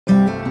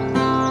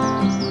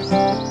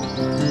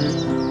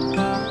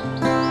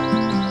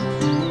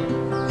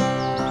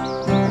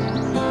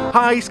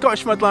Hi,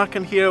 Scottish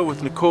Mudlarking here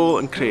with Nicole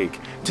and Craig.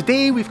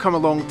 Today we've come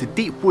along to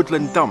Deep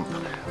Woodland Dump.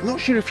 I'm not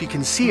sure if you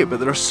can see it, but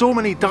there are so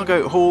many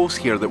dugout holes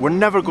here that we're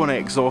never going to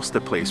exhaust the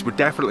place. We're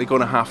definitely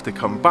going to have to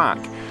come back.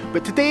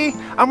 But today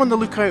I'm on the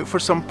lookout for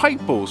some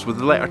pipe bowls with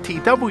the letter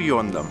TW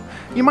on them.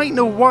 You might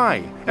know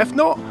why. If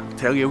not, I'll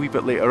tell you a wee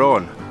bit later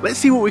on. Let's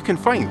see what we can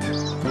find.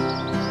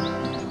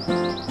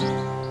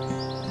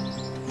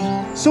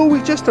 So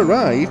we've just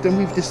arrived and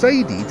we've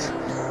decided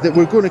that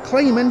we're going to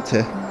climb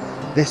into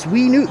this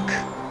wee nook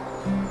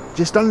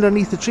just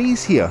underneath the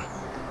trees here,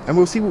 and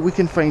we'll see what we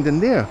can find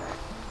in there.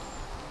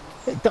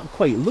 It ducked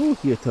quite low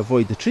here to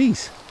avoid the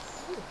trees.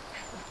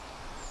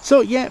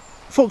 So yeah,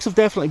 folks have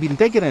definitely been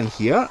digging in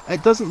here.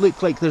 It doesn't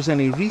look like there's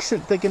any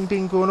recent digging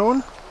being going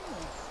on.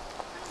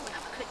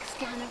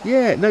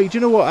 Yeah, now do you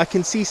know what, I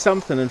can see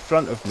something in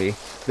front of me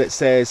that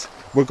says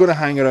we're going to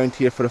hang around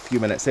here for a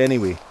few minutes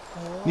anyway.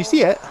 Oh, you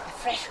see it? A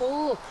fresh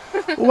hole.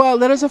 Well,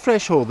 there is a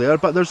fresh hole there,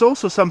 but there's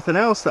also something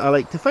else that I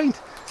like to find.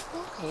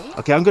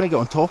 Okay, I'm going to get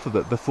on top of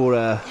it before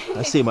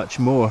I say much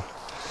more.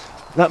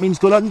 That means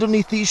going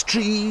underneath these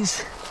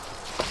trees.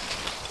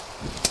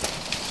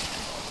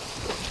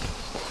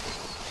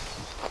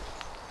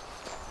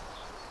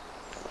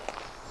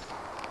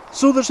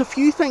 So there's a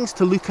few things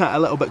to look at a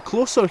little bit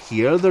closer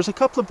here. There's a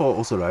couple of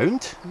bottles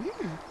around,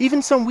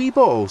 even some wee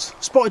bottles.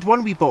 Spotted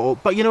one wee bottle,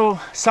 but you know,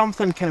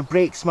 something kind of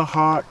breaks my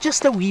heart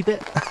just a wee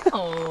bit.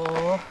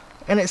 Oh.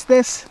 And it's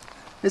this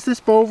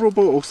Bovril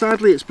bottle.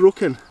 Sadly, it's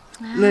broken.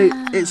 Now,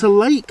 it's a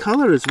light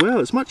colour as well,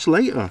 it's much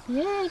lighter.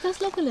 Yeah, it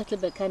does look a little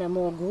bit kind of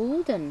more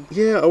golden.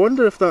 Yeah, I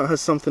wonder if that has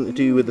something to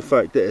do with the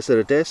fact that it's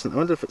iridescent. I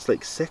wonder if it's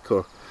like sick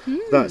or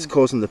that's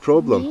causing the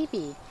problem.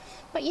 Maybe.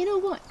 But you know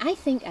what, I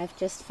think I've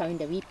just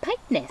found a wee pipe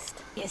nest.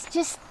 It's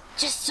just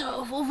sort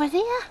of over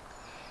there.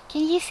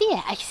 Can you see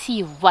it? I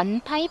see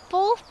one pipe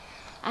bowl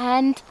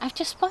and I've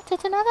just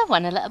spotted another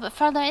one a little bit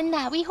further in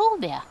that wee hole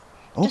there.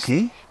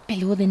 Okay. Just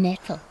below the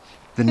nettle.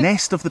 The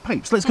nest of the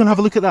pipes. Let's go and have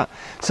a look at that.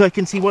 So I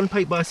can see one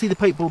pipe, but I see the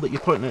pipe bowl that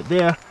you're pointing at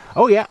there.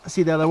 Oh yeah, I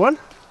see the other one.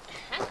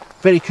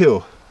 Very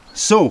cool.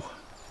 So,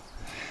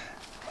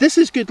 this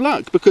is good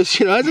luck because,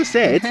 you know, as I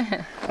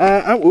said,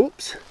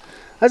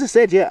 as I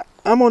said, yeah,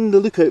 I'm on the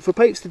lookout for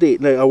pipes today.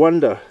 Now, I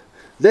wonder,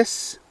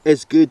 this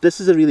is good.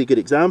 This is a really good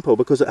example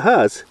because it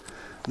has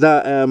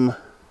that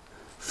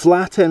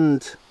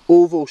flattened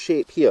oval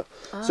shape here.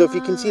 So if you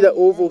can see that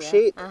oval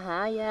shape,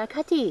 yeah,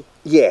 cutty.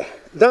 Yeah,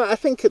 that I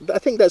think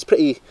that's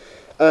pretty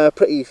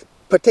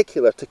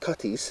particular to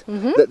cutties,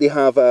 that they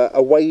have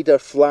a wider,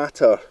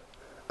 flatter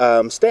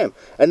stem,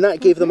 and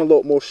that gave them a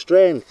lot more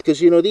strength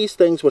because, you know, these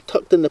things were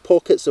tucked in the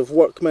pockets of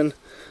workmen.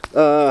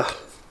 Now,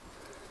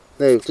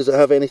 does it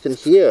have anything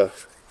here?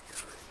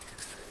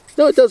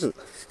 No, it doesn't.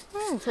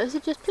 So is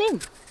it just plain?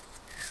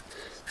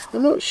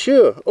 I'm not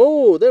sure.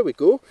 Oh, there we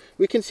go.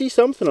 We can see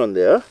something on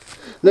there.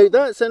 Now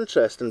that's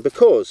interesting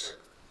because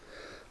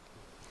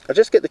I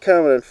just get the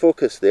camera in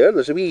focus there.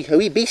 There's a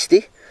wee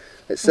beastie.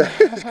 It's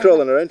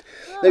crawling around.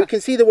 Now you can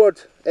see the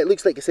word. It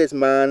looks like it says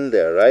man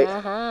there,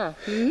 right?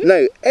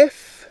 Now,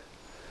 if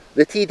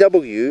the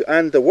TW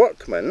and the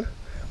workman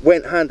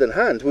went hand in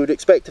hand, we would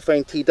expect to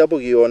find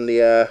TW on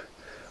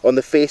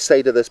the face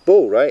side of this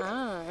bowl, right?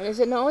 And is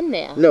it not on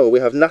there? No, we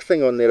have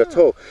nothing on there at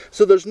all.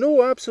 So there's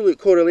no absolute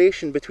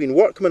correlation between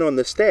workman on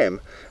the stem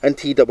and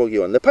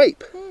TW on the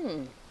pipe.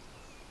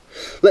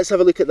 Let's have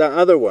a look at that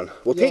other one.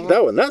 We'll take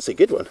that one, that's a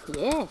good one.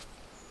 Yeah.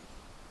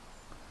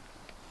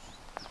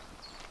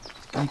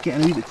 I'm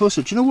getting a wee bit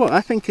closer. Do you know what?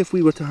 I think if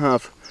we were to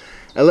have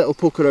a little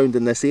poke around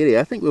in this area,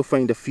 I think we'll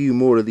find a few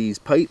more of these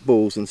pipe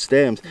bowls and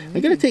stems.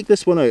 I'm going to take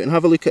this one out and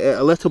have a look at it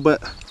a little bit.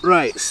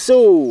 Right,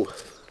 so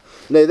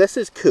now this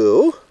is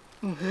cool.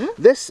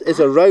 This is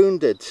a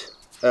rounded,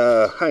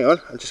 hang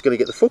on, I'm just going to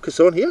get the focus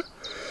on here.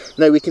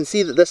 Now we can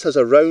see that this has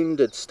a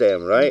rounded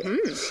stem, right?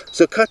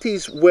 So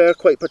cutties were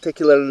quite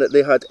particular in that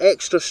they had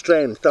extra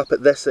strength up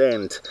at this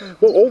end.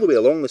 Well, all the way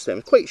along the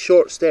stem, quite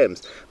short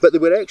stems, but they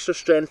were extra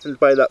strengthened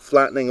by that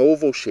flattening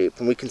oval shape,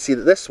 and we can see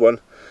that this one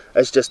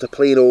is just a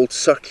plain old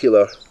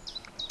circular.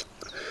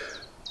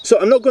 So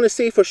I'm not going to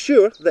say for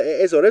sure that it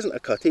is or isn't a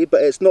cutty,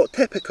 but it's not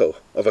typical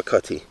of a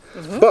cutty.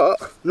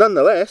 But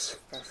nonetheless,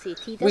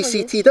 we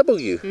see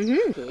TW,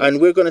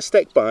 and we're going to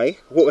stick by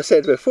what I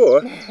said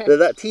before,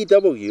 that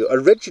TW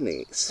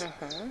originates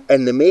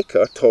in the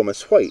maker,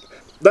 Thomas White.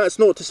 That's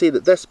not to say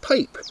that this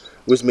pipe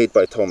was made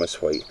by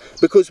Thomas White,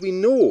 because we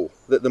know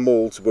that the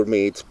moulds were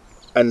made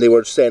and they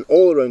were sent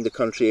all around the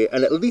country,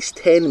 and at least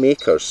 10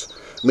 makers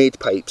made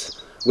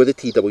pipes with a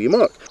TW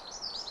mark.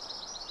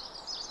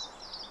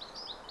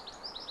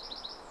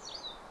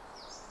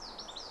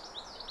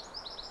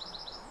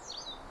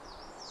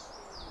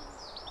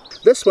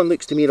 This one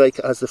looks to me like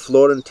it has the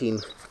Florentine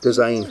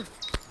design.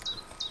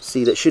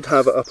 See, that should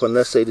have it up on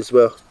this side as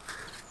well.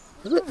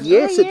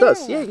 Yes, it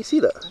does. Yeah, you see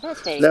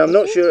that. Now, I'm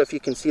not sure if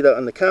you can see that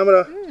on the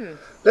camera.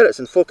 There, it's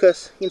in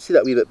focus. You can see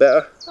that a wee bit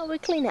better. Well, we'll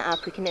clean it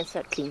up. We can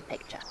insert clean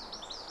picture.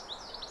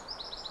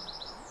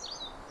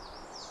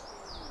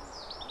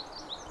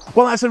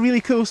 Well, that's a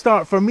really cool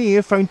start for me.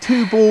 I've found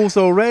 2 bowls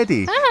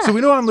already. So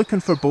we know I'm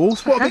looking for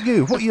bowls. What about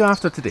you? What are you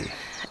after today?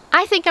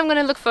 I think I'm going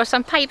to look for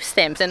some pipe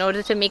stems in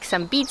order to make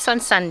some beads on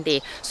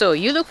Sunday. So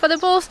you look for the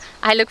bowls,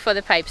 I look for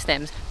the pipe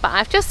stems. But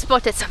I've just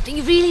spotted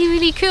something really,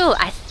 really cool.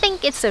 I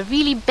think it's a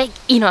really big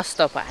Enos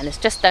stopper and it's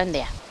just down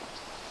there.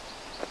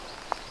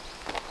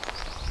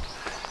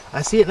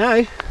 I see it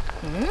now.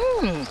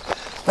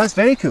 That's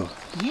very cool.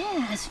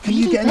 Yeah, it's Can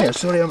really you get in big. there?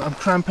 Sorry, I'm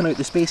cramping out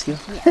the space here.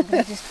 Yeah, I'm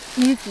going to just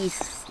move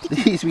these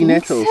These wee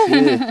nettles,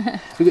 yeah.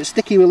 We've got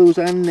sticky willows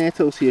and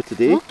nettles here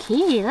today.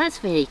 Okay, that's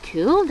very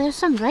cool. There's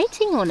some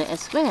writing on it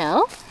as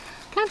well.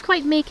 Can't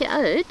quite make it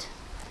out.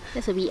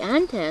 There's a wee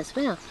ant there as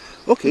well.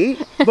 Okay,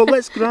 well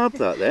let's grab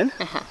that then.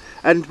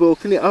 And we'll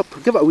clean it up,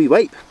 give it a wee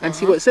wipe and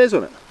see what it says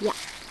on it. Yeah.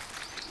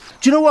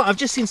 Do you know what? I've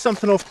just seen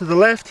something off to the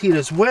left here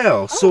as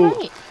well.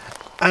 Right.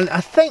 And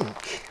I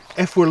think,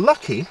 if we're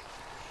lucky,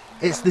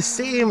 it's the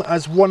same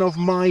as one of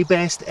my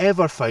best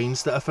ever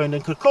finds that I found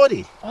in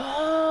Kirkcaldy.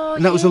 Oh,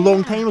 And that was a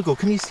long time ago.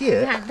 Can you see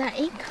it? That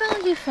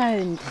inkwell you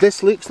found.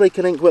 This looks like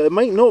an inkwell. It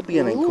might not be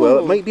an inkwell.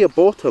 It might be a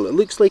bottle. It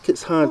looks like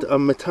it's had a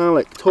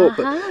metallic top.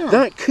 But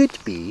that could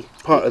be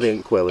part of the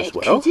inkwell as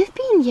well. It could have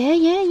been,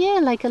 yeah.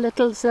 Like a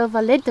little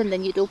silver lid and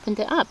then you'd opened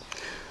it up.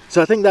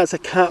 So I think that's a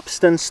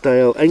capstan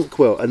style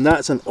inkwell, and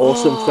that's an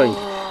awesome find.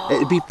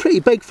 It'd be pretty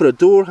big for a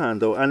door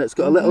handle, and it's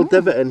got a little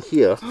divot in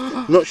here.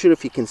 Not sure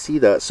if you can see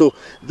that. So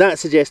that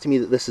suggests to me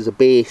that this is a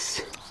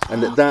base,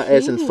 and that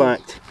is in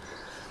fact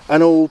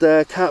an old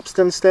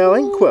capstan style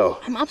inkwell.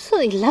 I'm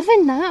absolutely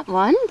loving that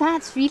one.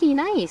 That's really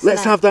nice.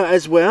 Let's have that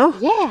as well.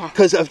 Yeah.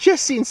 Because I've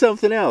just seen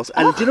something else,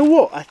 and do you know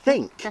what? I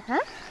think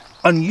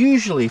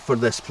unusually for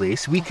this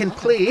place, we can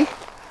play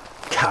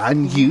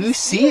Can You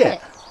See It?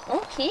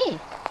 Okay.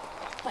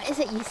 What is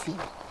it you see?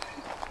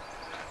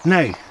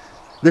 Now,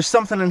 there's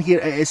something in here.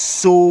 It is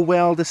so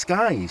well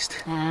disguised,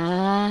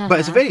 but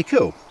it's very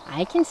cool.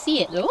 I can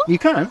see it though. You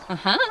can?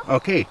 Uh-huh.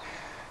 Okay.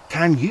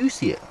 Can you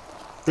see it?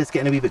 Let's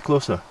get in a wee bit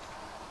closer.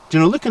 Do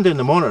you know, looking down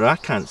the monitor, I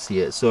can't see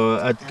it, so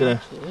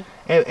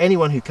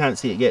anyone who can't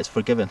see it gets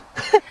forgiven.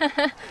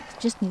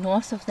 Just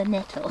north of the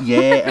nettle.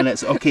 Yeah, and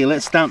it's okay.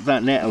 Let's stamp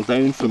that nettle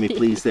down for me,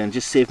 please. Then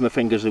just save my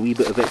fingers a wee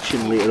bit of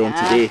itching later on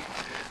today.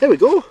 There we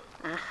go.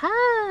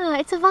 Aha!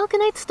 It's a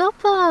vulcanite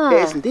stopper.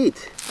 It is indeed.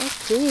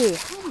 Okay.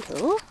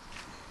 Hello.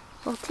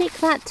 I'll take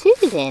that too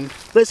then.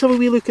 Let's have a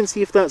wee look and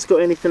see if that's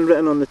got anything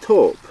written on the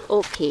top.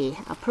 Okay.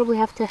 I'll probably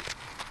have to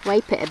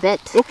wipe it a bit.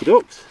 Okie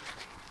dokes.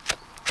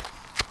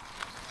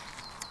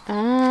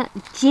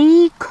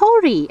 J.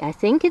 Corey, I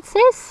think it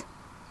says.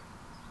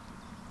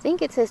 I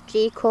think it says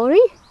J.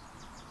 Corey.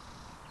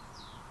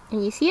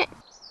 And you see it?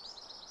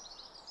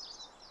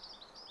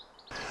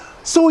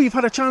 So you've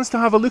had a chance to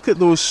have a look at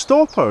those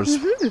stoppers.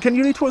 Can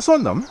you read what's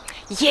on them?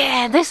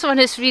 Yeah, this one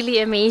is really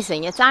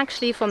amazing. It's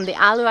actually from the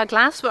Alua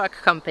Glasswork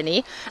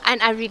Company,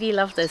 and I really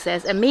love this.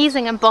 There's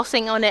amazing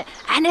embossing on it,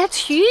 and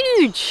it's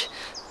huge.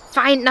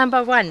 Find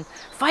number 1.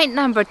 Find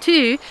number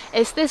 2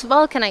 is this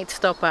vulcanite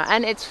stopper,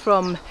 and it's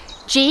from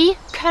J.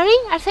 Curry,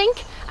 I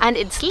think, and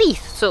it's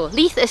Leith. So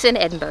Leith is in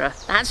Edinburgh.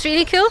 That's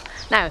really cool.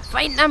 Now,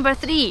 find number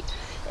 3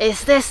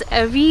 is this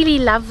a really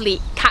lovely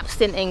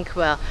capstan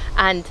inkwell,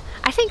 and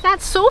I think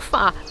that's so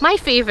far my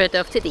favourite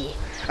of today.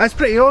 That's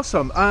pretty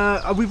awesome.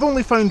 We've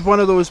only found one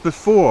of those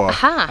before,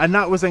 and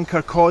that was in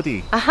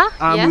Kirkcaldy.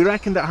 We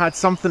reckoned it had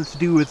something to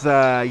do with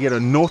you know,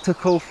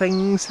 nautical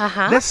things.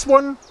 This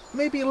one,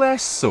 maybe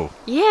less so.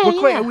 Yeah, we're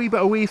quite a wee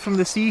bit away from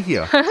the sea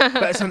here,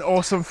 but it's an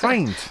awesome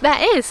find.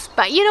 That is,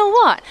 but you know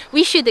what?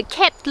 We should have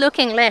kept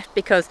looking left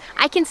because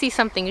I can see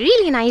something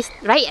really nice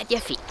right at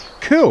your feet.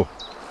 Cool.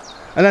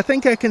 And I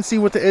think I can see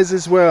what it is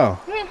as well.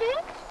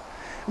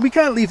 We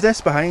can't leave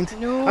this behind.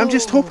 No. I'm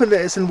just hoping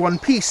that it's in one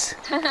piece.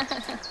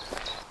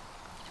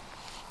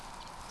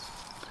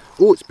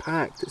 Oh, it's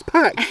packed. It's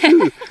packed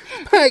food.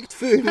 Packed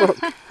food, muck.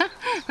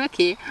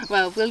 Okay,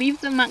 well, we'll leave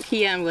the muck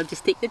here and we'll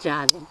just take the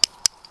jar then.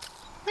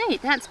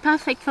 Right, that's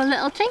perfect for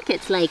little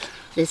trinkets like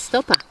this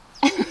stopper.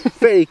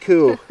 Very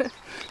cool.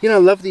 You know, I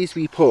love these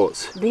wee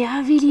pots. They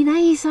are really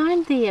nice,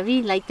 aren't they? I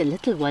really like the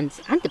little ones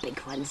and the big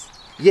ones.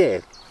 Yeah.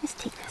 Let's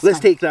take this Let's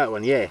one. take that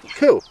one, yeah.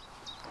 Cool.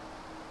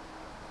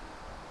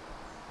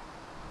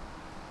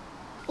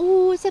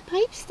 Oh, it's a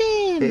pipe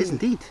stem. It is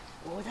indeed.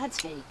 Oh,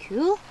 that's very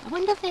cool. I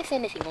wonder if there's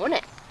anything on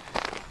it.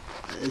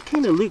 It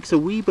kind of looks a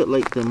wee bit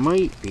like there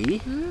might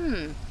be.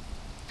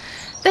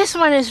 This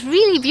one is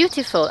really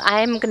beautiful.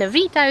 I'm going to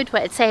read out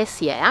what it says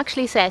here. It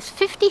actually says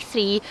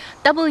 53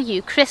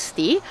 W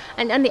Christie,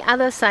 and on the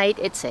other side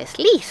it says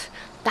Leith.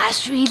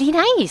 That's really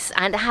nice,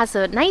 and it has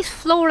a nice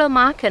floral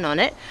marking on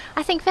it.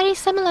 I think very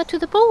similar to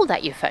the bowl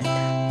that you found.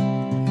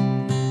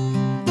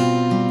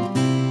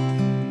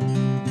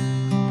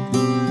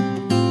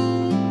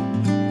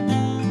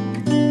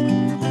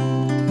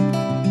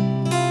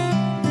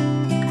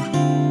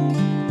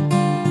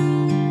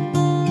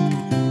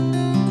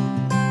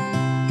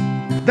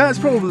 That's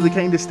probably the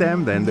kind of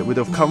stem then that would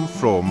have come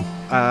from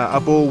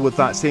a bowl with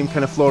that same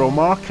kind of floral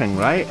marking,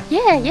 right?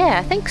 Yeah,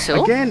 I think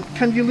so. Again,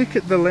 can you look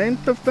at the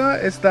length of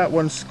that? Is that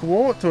one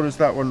squat or is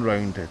that one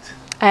rounded?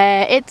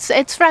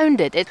 It's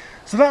rounded.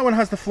 So that one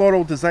has the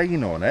floral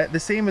design on it, the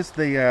same as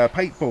the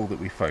pipe bowl that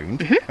we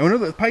found. And we know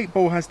that the pipe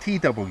bowl has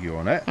TW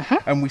on it,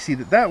 and we see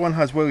that that one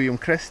has William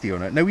Christie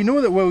on it. Now we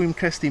know that William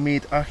Christie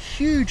made a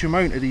huge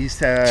amount of these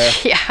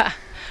yeah.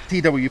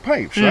 TW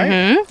pipes,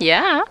 right?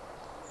 Yeah.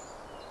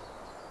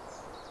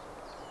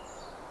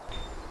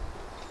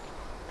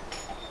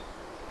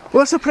 Well,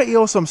 that's a pretty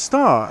awesome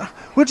start.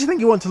 Where do you think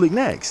you want to look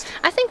next?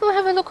 I think we'll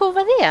have a look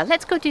over there.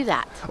 Let's go do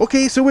that.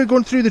 Okay, so we're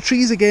going through the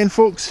trees again,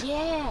 folks.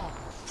 Yeah.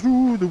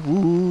 Through the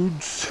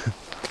woods.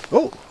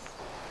 Oh!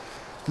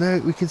 Now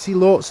we can see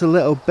lots of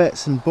little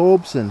bits and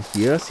bobs in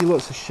here. I see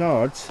lots of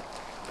shards.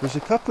 There's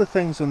a couple of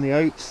things on the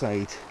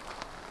outside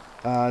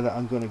that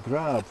I'm going to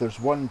grab. There's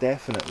one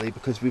definitely,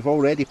 because we've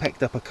already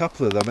picked up a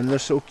couple of them and they're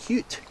so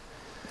cute.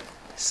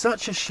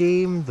 Such a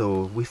shame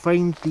though. We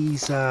find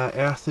these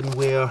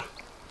earthenware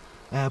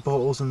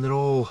bottles and they're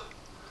all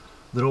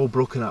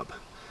broken up.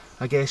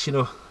 I guess, you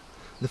know,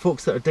 the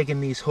folks that are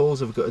digging these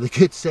holes have got the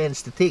good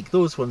sense to take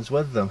those ones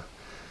with them,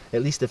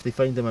 at least if they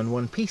find them in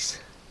one piece.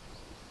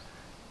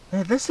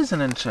 Now this is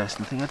an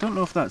interesting thing. I don't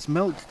know if that's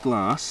milk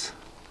glass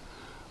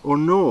or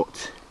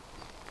not.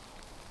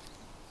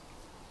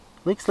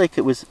 Looks like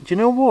it was, do you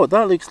know what?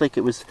 That looks like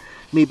it was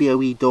maybe a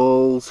wee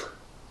doll's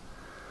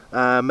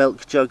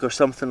milk jug or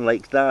something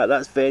like that.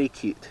 That's very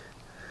cute.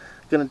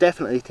 I'm going to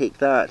definitely take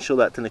that, show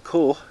that to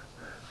Nicole.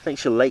 I think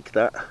she'll like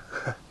that.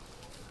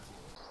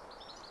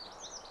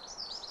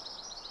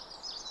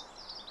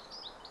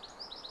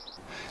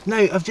 Now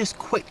I've just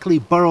quickly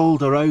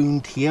burrowed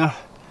around here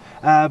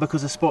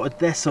because I spotted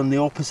this on the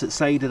opposite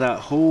side of that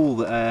hole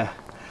that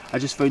I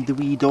just found the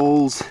wee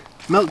doll's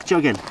milk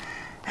jug in.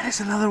 And it's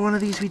another one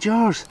of these wee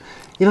jars.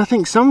 You know, I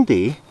think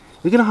someday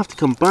we're going to have to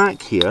come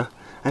back here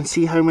and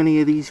see how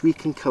many of these we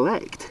can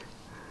collect.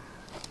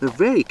 They're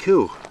very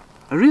cool.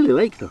 I really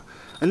like them.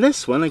 And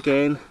this one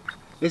again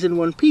is in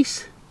one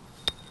piece.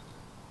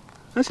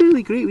 That's a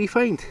really great wee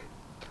find.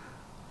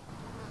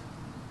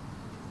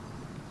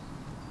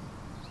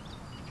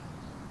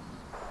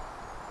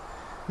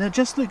 Now it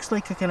just looks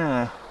like a kind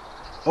of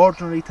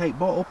ordinary type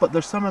bottle, but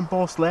there's some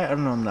embossed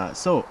lettering on that.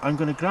 So I'm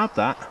going to grab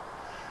that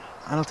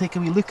and I'll take a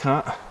wee look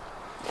at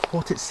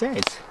what it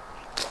says.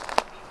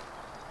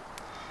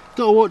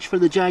 Gotta watch for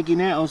the jaggy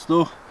nettles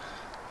though.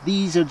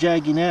 These are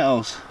jaggy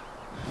nettles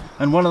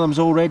and one of them's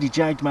already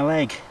jagged my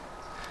leg.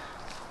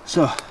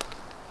 So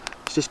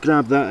let's just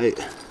grab that out.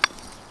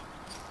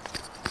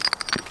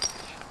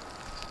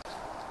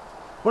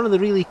 One of the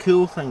really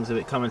cool things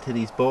about coming to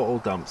these bottle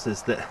dumps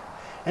is that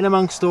in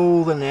amongst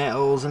all the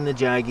nettles and the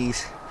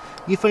jaggies,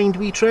 you find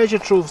wee treasure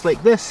troves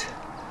like this.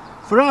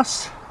 For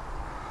us,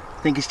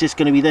 I think it's just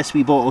going to be this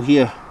wee bottle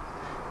here,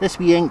 this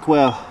wee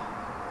inkwell.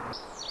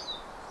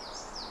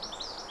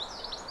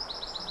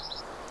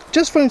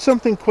 Just found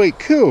something quite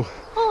cool.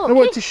 Oh, I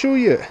want to show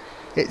you.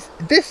 It's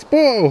this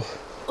bottle.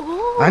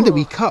 Oh. And a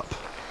wee cup.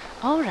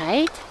 All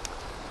right.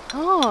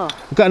 Oh.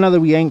 We've got another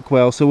wee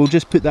inkwell, so we'll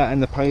just put that in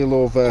the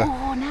pile of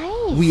oh,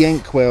 nice. wee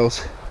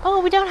inkwells. Oh,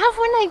 we don't have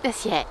one like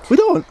this yet. We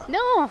don't?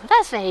 No,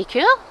 that's very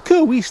cool.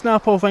 Cool, wee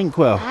snap-off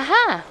inkwell.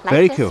 Aha, like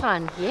very this cool.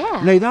 one,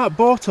 yeah. Now that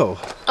bottle.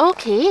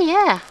 Okay,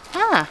 yeah.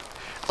 Ah.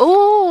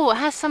 Oh, it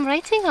has some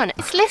writing on it.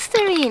 It's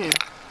Listerine.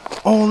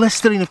 Oh,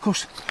 Listerine, of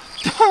course.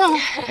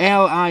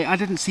 L-I, I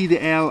didn't see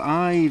the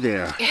L-I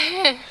there.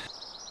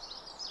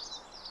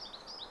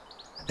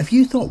 If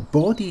you thought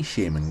body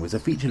shaming was a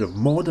feature of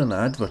modern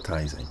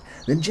advertising,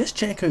 then just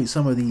check out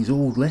some of these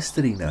old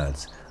Listerine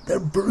ads. They're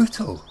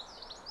brutal.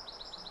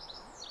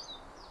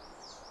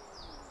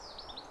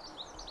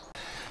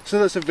 So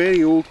that's a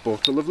very old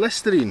bottle of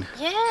Listerine.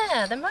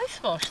 Yeah, the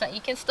mouthwash that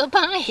you can still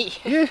buy.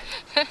 Yeah.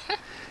 Do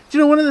you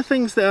know, one of the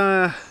things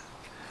that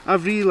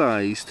I've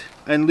realised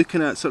in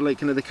looking at sort of like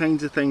kind of the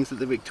kinds of things that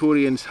the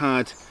Victorians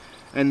had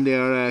in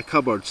their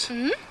cupboards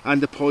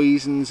and the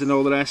poisons and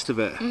all the rest of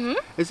it,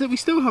 is that we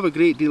still have a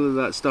great deal of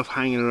that stuff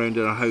hanging around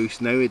in our house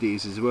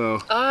nowadays as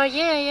well. Oh,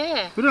 yeah,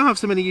 yeah. We don't have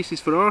so many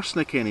uses for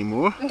arsenic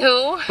anymore.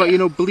 No. But you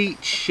know,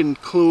 bleach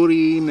and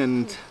chlorine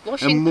and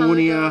washing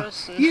ammonia.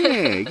 powders.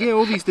 Yeah,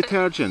 all these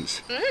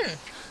detergents.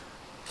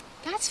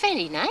 That's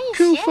very nice.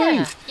 Cool yeah.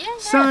 find. Yeah.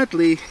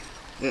 Sadly,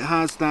 it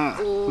has that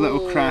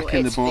little crack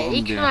in the bottom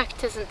it's very there.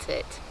 cracked, isn't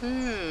it?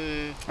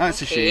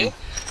 That's okay. a shame.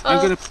 I'm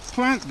going to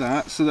plant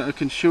that so that I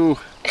can show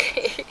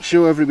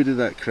everybody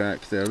that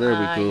crack there. There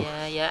we go.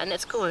 Yeah, yeah, and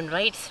it's going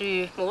right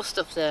through most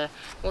of the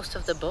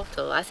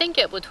bottle. I think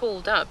it would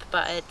hold up,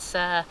 but it's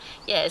yeah,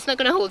 it's not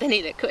going to hold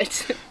any liquid.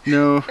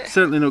 No,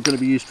 certainly not going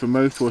to be used for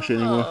mouthwash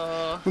anymore.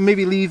 Oh. We'll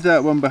maybe leave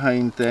that one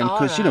behind then,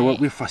 because you know what,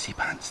 Alright. we're fussy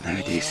pants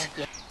nowadays.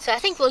 Yeah. So I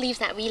think we'll leave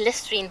that wee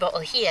Listerine bottle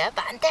here,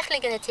 but I'm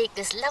definitely going to take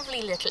this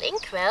lovely little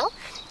inkwell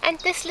and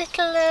this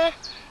little a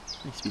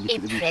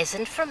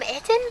present from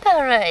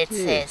Edinburgh, it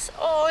says.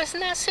 Oh, isn't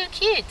that so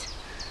cute?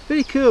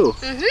 Very cool.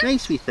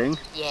 Nice wee thing.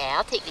 Yeah,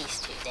 I'll take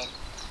these two then.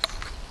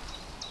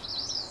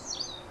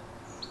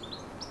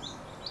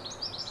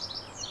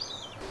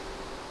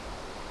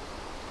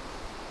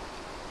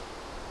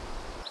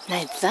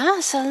 Now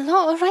that's a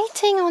lot of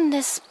writing on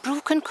this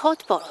broken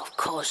cod bottle. Of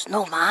course,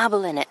 no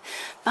marble in it,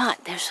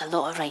 but there's a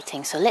lot of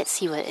writing, so let's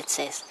see what it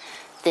says.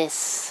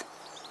 This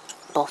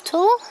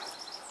bottle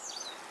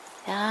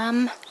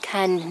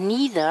can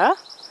neither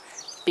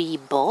be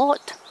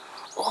bought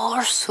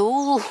or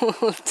sold.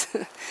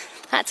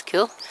 That's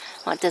cool.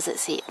 What does it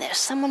say? There's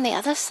some on the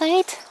other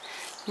side.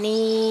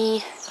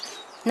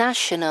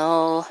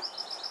 National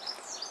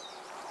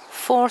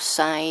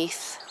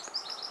Forsyth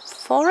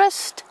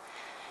Forest,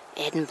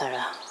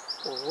 Edinburgh.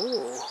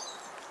 Oh,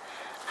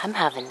 I'm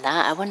having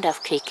that. I wonder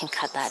if Craig can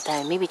cut that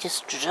down. Maybe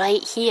just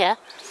right here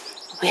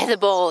where the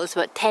bottle is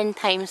about 10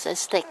 times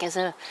as thick as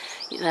a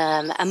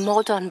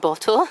modern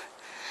bottle.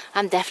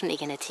 I'm definitely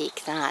going to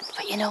take that.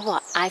 But you know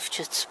what? I've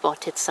just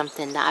spotted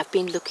something that I've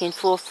been looking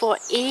for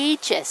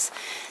ages.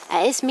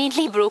 It is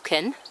mainly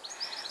broken,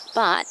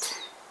 but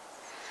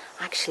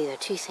actually there are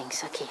two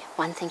things. Okay,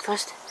 one thing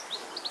first.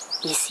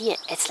 You see it?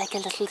 It's like a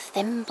little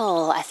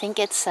thimble. I think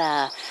it's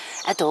a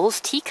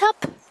doll's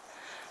teacup.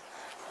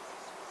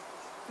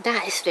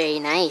 That is very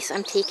nice.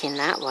 I'm taking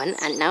that one.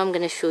 And now I'm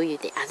going to show you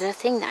the other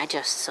thing that I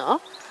just saw.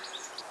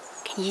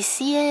 Can you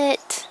see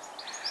it?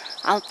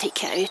 I'll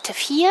take it out of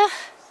here.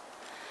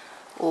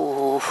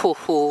 Oh, ho,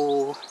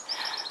 ho.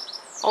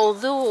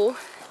 Although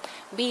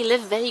we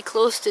live very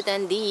close to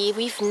Dundee,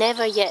 we've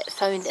never yet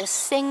found a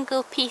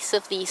single piece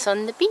of these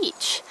on the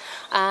beach.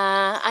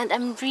 And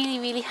I'm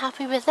really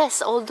happy with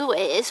this. Although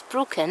it is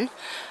broken,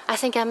 I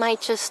think I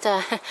might just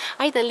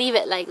either leave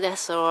it like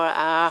this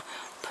or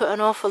put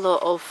an awful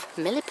lot of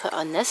milliput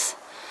on this.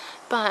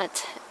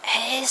 But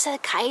it is a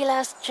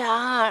Kyla's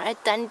jar, a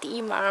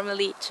Dundee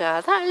marmalade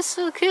jar. That is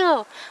so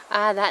cool.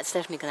 That's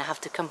definitely going to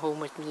have to come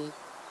home with me.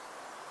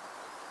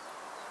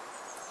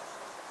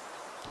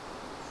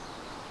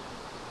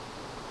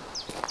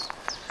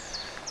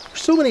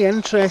 So many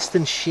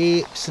interesting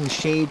shapes and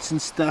shades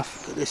and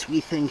stuff. Got this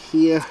wee thing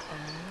here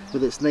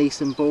with its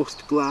nice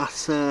embossed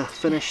glass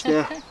finish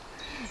there.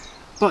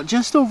 But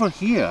just over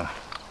here,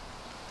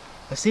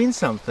 I've seen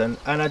something,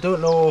 and I don't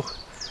know.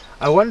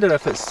 I wonder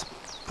if it's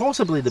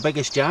possibly the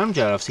biggest jam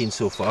jar I've seen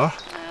so far,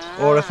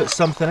 or if it's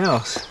something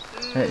else.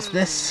 And it's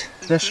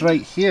this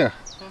right here.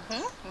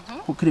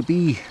 What could it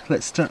be?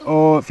 Let's try.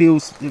 Oh, it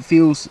feels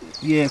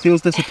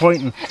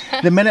disappointing.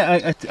 The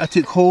minute I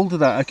took hold of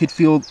that, I could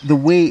feel the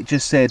weight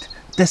just said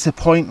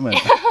disappointment.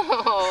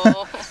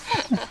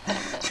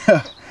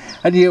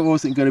 I knew it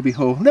wasn't going to be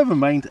whole. Never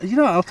mind. You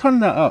know, I'll turn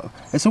that up.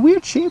 It's a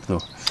weird shape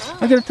though.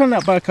 I'm going to turn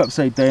that back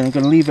upside down. I'm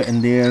going to leave it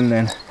in there, and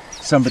then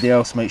somebody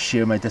else might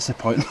share my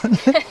disappointment.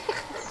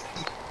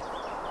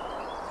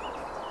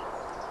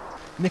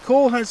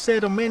 Nicole has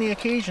said on many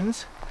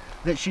occasions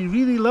that she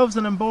really loves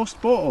an embossed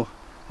bottle.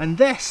 And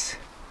this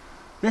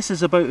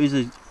is about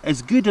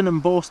as good an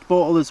embossed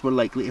bottle as we're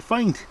likely to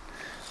find.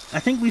 I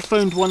think we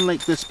found one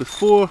like this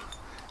before.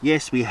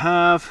 Yes, we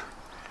have.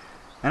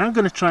 And I'm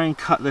going to try and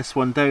cut this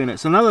one down.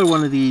 It's another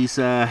one of these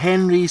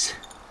Henrys,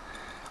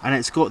 and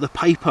it's got the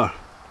piper,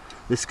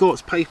 the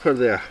Scots piper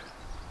there.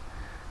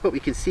 Hope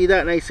you can see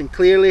that nice and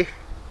clearly.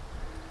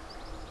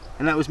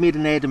 And that was made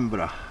in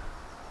Edinburgh.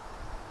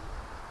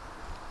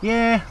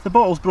 Yeah, the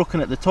bottle's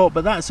broken at the top,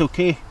 but that's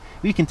okay.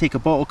 We can take a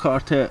bottle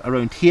cutter to it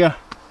around here,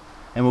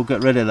 and we'll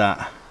get rid of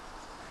that.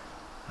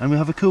 And we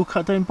have a cool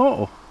cut down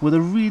bottle with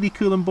a really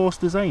cool embossed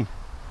design.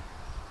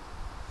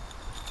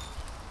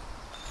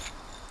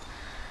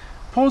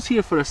 Pause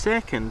here for a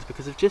second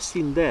because I've just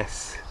seen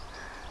this.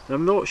 And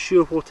I'm not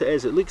sure what it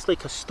is. It looks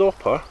like a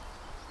stopper.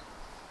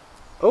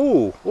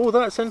 Oh,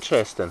 that's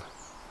interesting.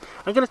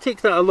 I'm going to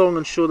take that along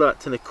and show that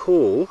to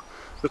Nicole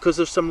because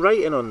there's some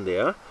writing on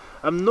there.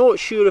 I'm not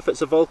sure if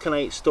it's a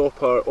vulcanite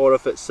stopper or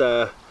if it's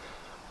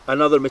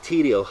another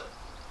material.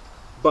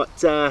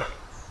 But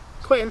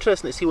quite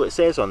interesting to see what it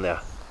says on there.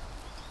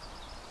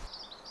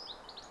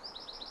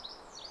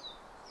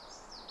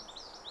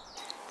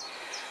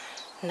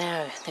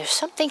 Now, there's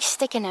something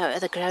sticking out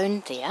of the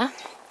ground there.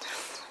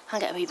 I'll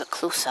get a wee bit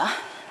closer.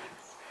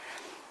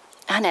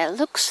 And it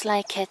looks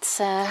like it's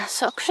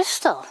sort of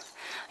crystal.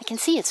 I can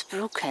see it's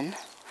broken.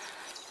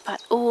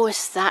 But oh,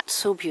 is that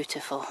so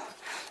beautiful.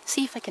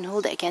 See if I can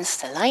hold it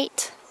against the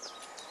light.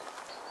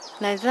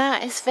 Now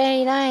that is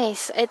very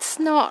nice. It's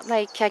not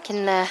like I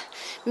can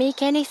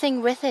make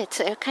anything with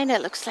it. It kind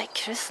of looks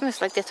like Christmas,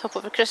 like the top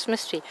of a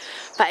Christmas tree.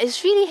 But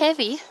it's really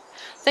heavy.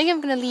 I think I'm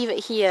going to leave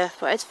it here,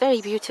 but it's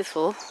very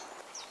beautiful.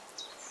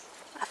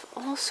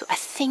 I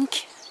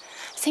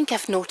think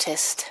I've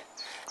noticed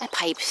a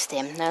pipe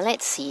stem. Now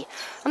let's see.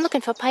 I'm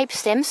looking for pipe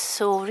stems,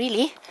 so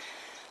really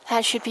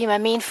that should be my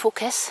main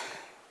focus.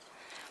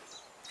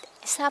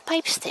 Is that a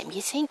pipe stem,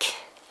 you think?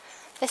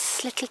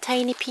 This little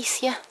tiny piece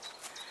here?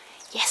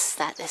 Yes,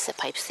 that is a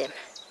pipe stem.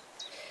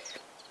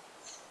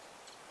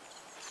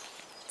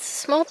 It's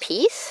a small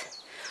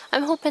piece.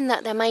 I'm hoping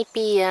that there might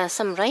be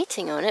some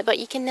writing on it, but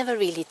you can never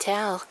really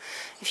tell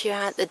if you're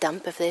at the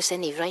dump if there's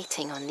any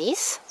writing on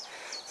these.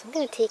 So I'm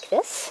going to take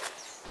this.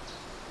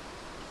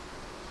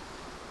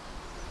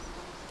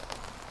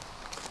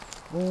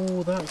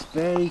 Oh, that's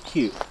very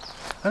cute.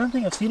 I don't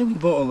think I've seen a wee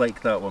bottle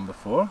like that one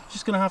before.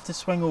 Just going to have to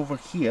swing over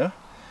here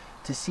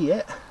to see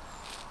it.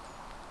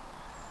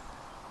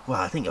 Well,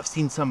 I think I've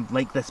seen some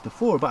like this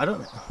before, but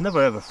I've never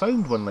ever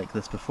found one like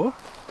this before.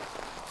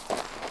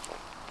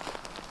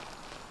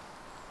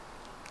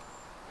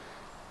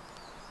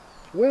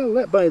 Well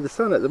lit by the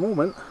sun at the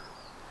moment.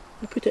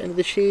 I'll put it into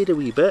the shade a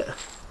wee bit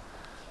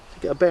to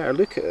get a better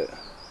look at it.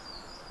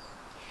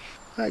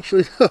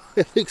 Actually, no,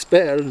 it looks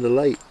better in the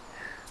light.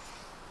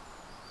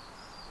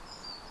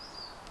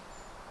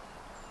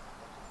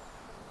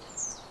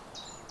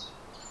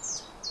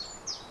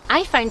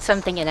 I found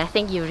something and I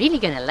think you're really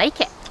going to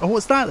like it. Oh,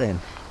 what's that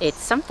then? It's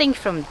something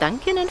from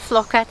Duncan and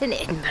Flockhart in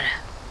Edinburgh.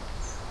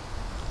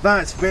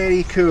 That's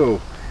very cool.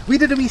 We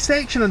did a wee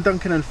section on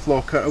Duncan and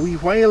Flockhart a wee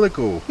while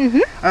ago.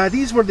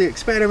 These were the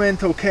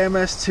experimental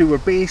chemists who were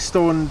based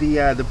on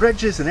the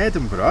bridges in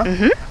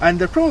Edinburgh, and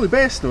they're probably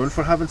best known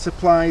for having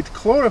supplied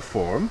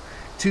chloroform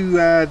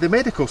to the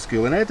medical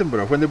school in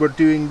Edinburgh when they were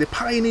doing the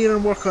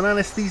pioneering work on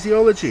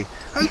anaesthesiology.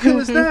 How cool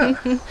is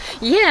that?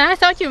 Yeah, I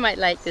thought you might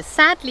like this.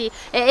 Sadly,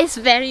 it is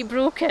very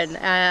broken.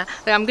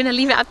 I'm going to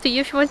leave it up to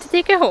you if you want to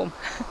take it home.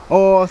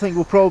 Oh, I think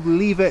we'll probably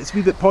leave it. It's a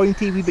wee bit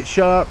pointy, a wee bit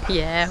sharp.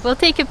 Yeah, we'll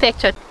take a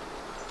picture.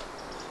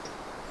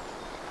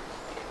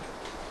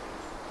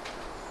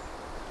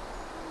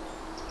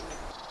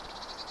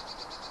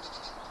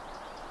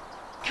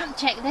 Come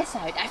check this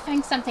out. I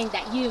found something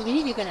that you're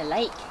really going to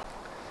like.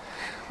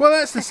 Well,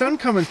 that's the sun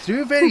coming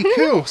through. Very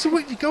cool. So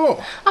what have you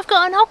got? I've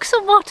got an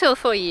oxo bottle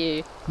for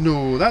you.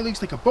 No, that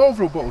looks like a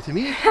Bovril bottle to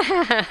me.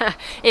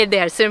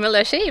 They're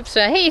similar shapes,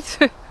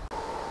 right?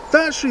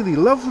 That's really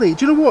lovely.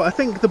 Do you know what? I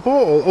think the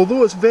bottle,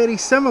 although it's very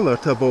similar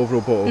to a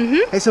Bovril bottle,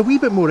 it's a wee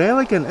bit more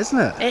elegant, isn't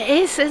it? It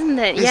is, isn't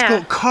it? It's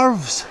got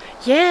curves.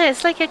 Yeah,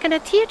 it's like a kind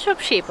of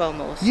teardrop shape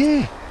almost.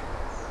 Yeah.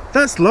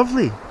 That's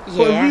lovely. Yeah.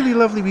 What a really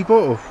lovely wee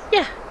bottle.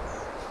 Yeah.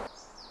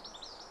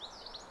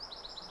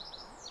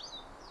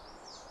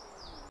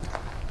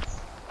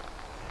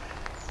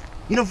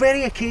 You know,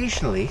 very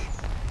occasionally,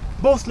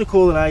 both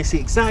Nicole and I say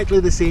exactly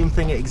the same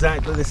thing at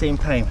exactly the same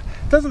time.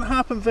 Doesn't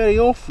happen very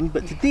often,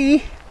 but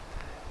today,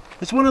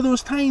 it's one of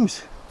those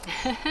times.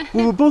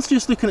 We were both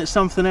just looking at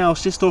something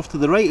else just off to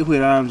the right of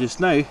where I am just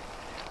now,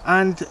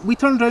 and we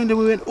turned around and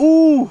we went,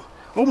 oh,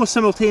 almost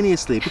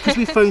simultaneously, because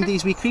we found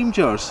these wee cream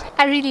jars.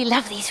 I really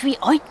love these wee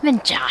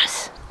ointment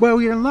jars.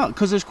 Well, you're in luck,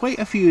 because there's quite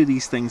a few of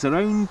these things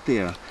around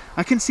there.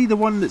 I can see the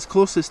one that's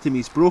closest to me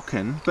is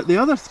broken, but the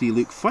other three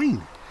look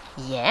fine.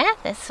 Yeah,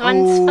 this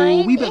one's fine.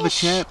 Oh, wee bit of a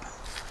chip.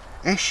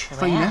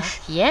 Fine-ish.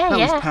 Yeah,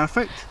 that was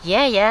perfect.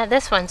 Yeah,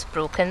 this one's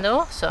broken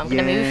though, so I'm going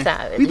to move that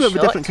out of the wee bit of a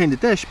different kind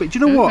of dish, but do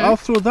you know what? I'll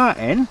throw that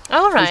in.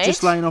 All right. It's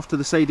just lying off to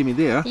the side of me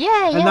there.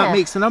 Yeah. And that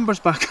makes the numbers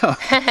back up.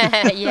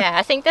 Yeah,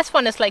 I think this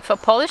one is like for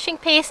polishing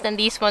paste, and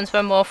these ones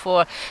were more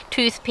for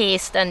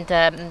toothpaste, and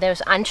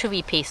there's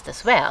anchovy paste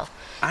as well.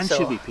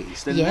 Anchovy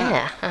paste, isn't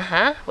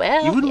Yeah,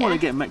 well, you wouldn't want to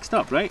get mixed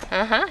up, right?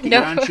 Get no.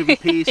 your anchovy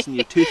paste and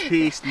your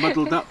toothpaste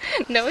muddled up.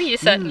 No, you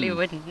certainly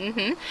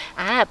wouldn't.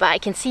 But I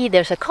can see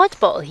there's a cod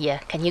bottle here.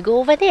 Can you go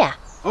over there?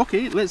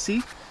 Okay, let's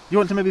see. You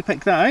want to maybe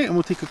pick that out and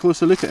we'll take a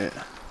closer look at it?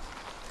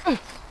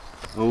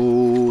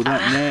 Oh,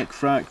 that neck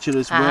fracture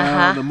as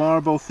well. The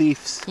marble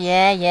thieves.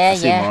 Yeah. I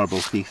say marble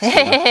thieves.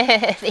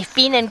 They've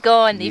been and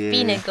gone,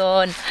 been and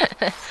gone.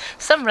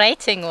 Some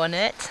writing on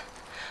it.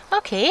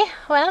 Okay,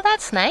 well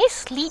that's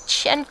nice.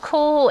 Leach and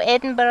Co,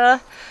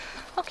 Edinburgh.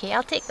 Okay,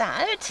 I'll take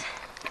that out.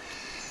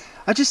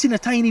 I just seen a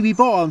tiny wee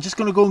bottle. I'm just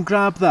going to go and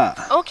grab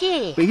that.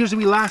 Okay. But here's a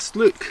wee last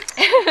look.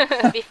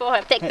 Before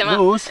I pick them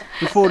up.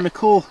 Before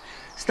Nicole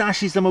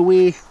stashes them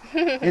away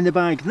in the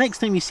bag. Next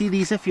time you see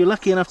these, if you're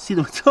lucky enough to see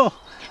them at all,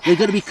 they're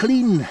going to be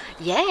clean.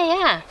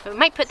 Yeah. We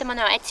might put them on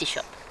our Etsy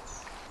shop.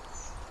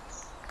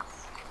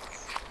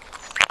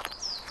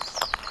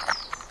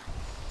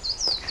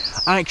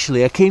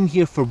 Actually, I came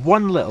here for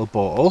one little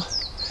bottle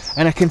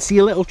and I can see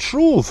a little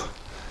trove.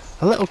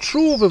 A little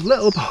trove of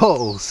little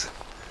bottles.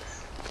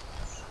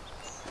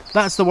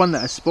 That's the one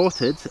that I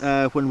spotted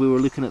when we were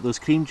looking at those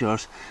cream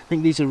jars. I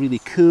think these are really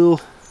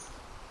cool.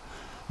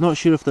 Not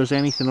sure if there's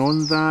anything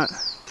on that.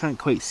 Can't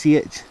quite see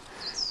it.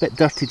 Bit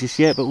dirty just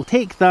yet, but we'll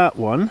take that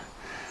one.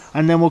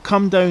 And then we'll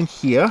come down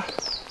here.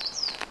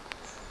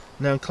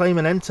 Now I'm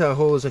climbing into a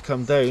hole as I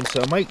come down,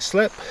 so I might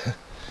slip.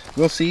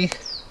 We'll see.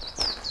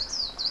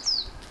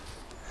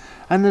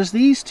 And there's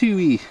these two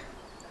wee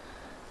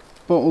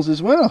bottles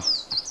as well.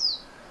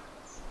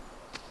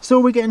 So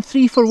we're getting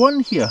 3 for 1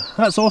 here.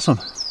 That's awesome.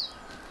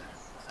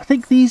 I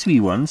think these wee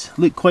ones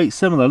look quite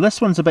similar. This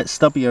one's a bit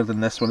stubbier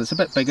than this one. It's a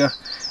bit bigger.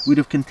 Would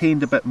have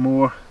contained a bit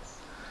more.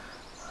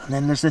 And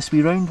then there's this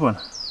wee round one.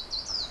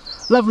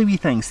 Lovely wee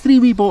things. 3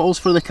 wee bottles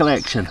for the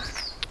collection.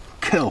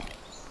 Cool.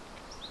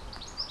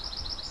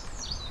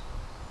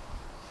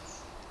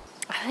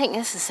 I think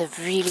this is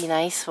a really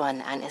nice one,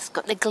 and it's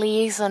got the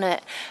glaze on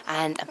it,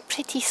 and I'm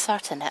pretty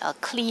certain it'll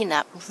clean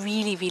up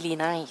really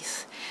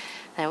nice.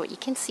 Now what you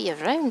can see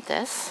around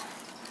this,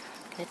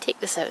 I'm going to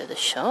take this out of the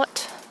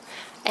shot,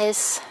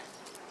 is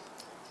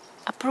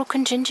a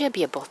broken ginger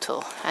beer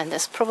bottle, and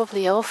it's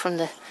probably all from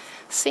the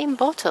same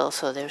bottle.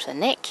 So there's a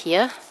neck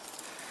here,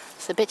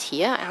 it's a bit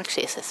here,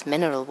 actually it's this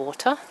mineral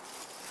water,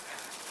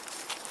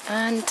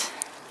 and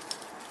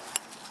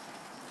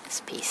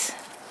this piece.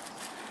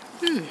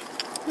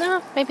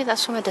 No, maybe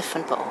that's from a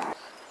different bottle.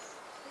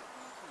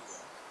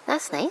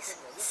 That's nice.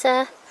 It's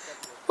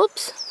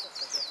whoops.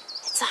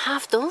 It's a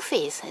half doll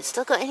face. It's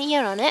still got an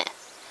ear on it.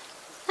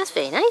 That's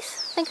very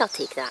nice. I think I'll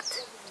take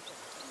that.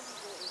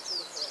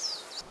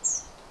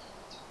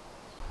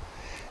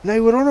 Now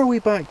we're on our way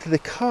back to the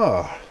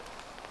car,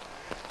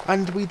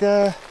 and we'd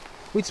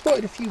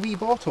spotted a few wee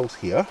bottles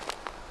here,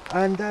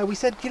 and we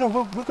said, you know,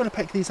 we're going to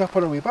pick these up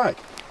on our way back.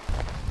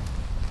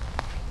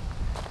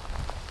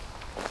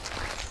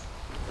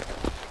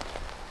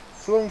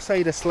 It's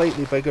alongside a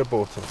slightly bigger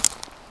bottle.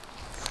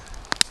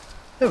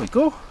 There we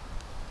go.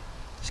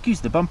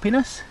 Excuse the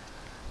bumpiness.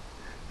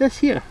 This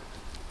here.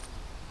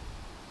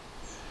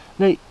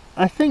 Now,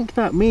 I think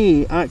that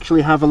may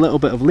actually have a little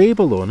bit of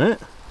label on it.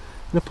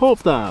 Now pop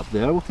that up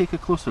there, we'll take a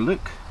closer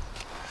look.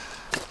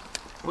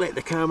 Let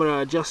the camera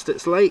adjust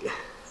its light.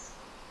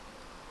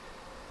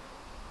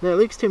 Now it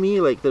looks to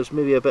me like there's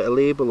maybe a bit of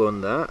label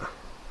on that. I'm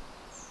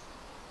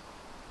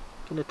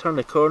going to turn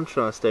the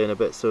contrast down a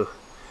bit so you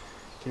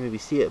can maybe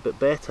see it a bit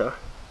better.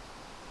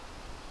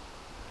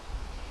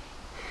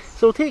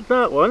 So we'll take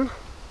that one,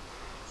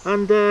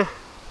 and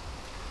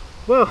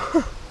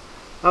well,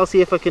 I'll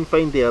see if I can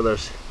find the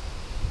others.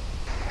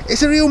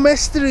 It's a real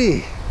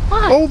mystery!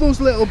 What? All those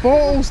little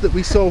bottles that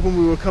we saw when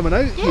we were coming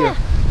out here,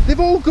 they've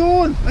all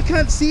gone. I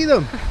can't see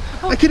them.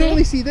 Okay. I can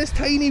only see this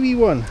tiny wee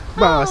one.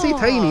 Well, I say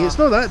tiny, it's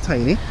not that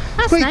tiny. That's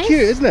it's quite nice. Cute,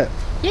 isn't it?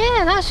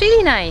 Yeah, that's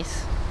really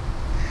nice.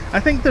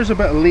 I think there's a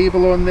bit of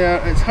label on there.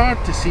 It's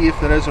hard to see if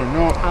there is or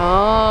not.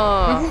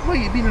 Oh. Now, what might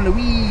have been in a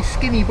wee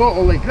skinny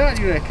bottle like that,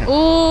 you reckon?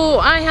 Oh,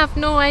 I have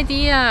no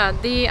idea.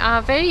 They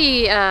are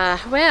very,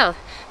 well,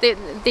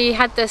 they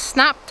had the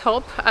snap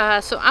top,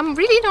 so I'm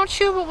really not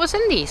sure what was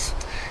in these.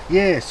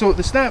 Yeah, so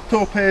the snap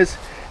top is,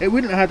 it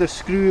wouldn't have had a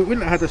screw, it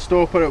wouldn't have had a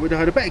stopper, it would have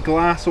had a bit of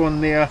glass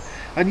on there,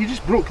 and you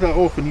just broke that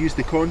off and used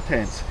the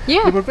contents.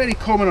 Yeah. They were very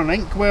common on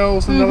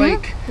inkwells and the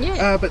like,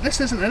 but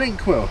this isn't an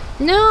inkwell.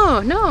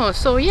 No,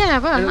 so yeah,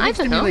 well, and it I looks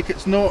don't to know. me like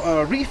it's not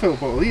a refill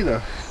bottle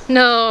either.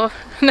 No,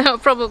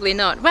 probably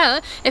not.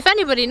 Well, if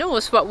anybody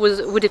knows what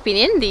would have been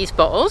in these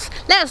bottles,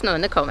 let us know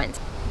in the comments.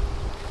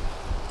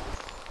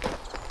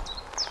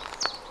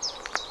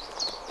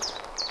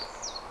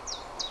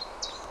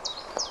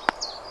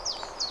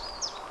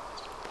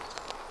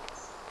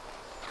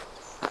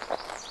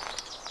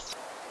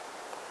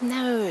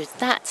 Now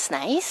that's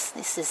nice.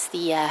 This is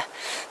the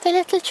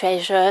little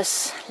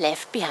treasures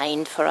left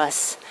behind for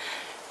us,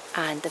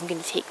 and I'm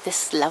going to take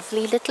this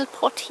lovely little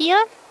pot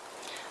here.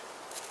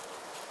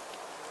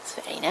 It's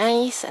very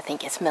nice. I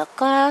think it's milk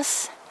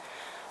glass.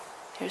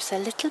 There's a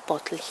little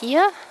bottle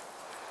here.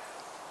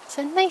 It's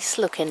a nice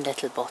looking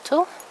little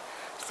bottle.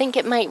 I think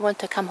it might want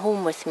to come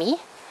home with me.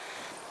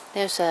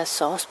 There's a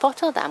sauce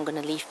bottle that I'm going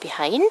to leave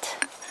behind.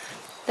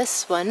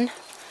 This one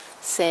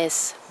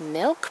says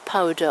milk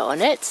powder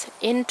on it.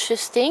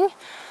 Interesting,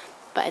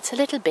 but it's a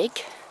little big.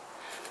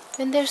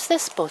 Then there's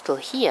this bottle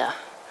here.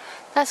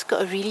 That's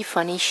got a really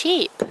funny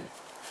shape.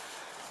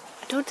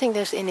 I don't think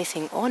there's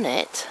anything on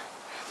it.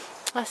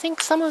 I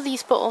think some of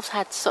these bottles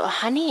had sort of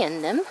honey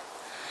in them.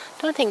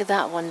 I don't think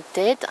that one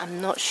did. I'm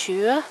not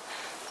sure.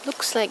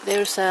 Looks like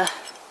there's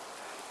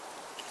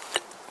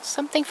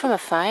something from a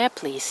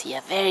fireplace here.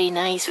 Very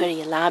nice,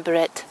 very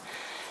elaborate.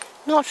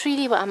 Not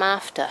really what I'm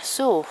after.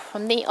 So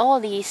from all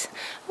these,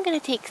 I'm going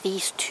to take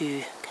these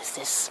two because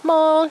they're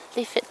small.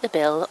 They fit the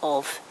bill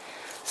of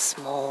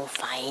small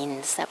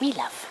finds that we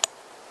love.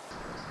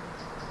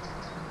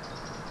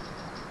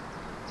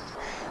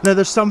 Now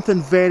there's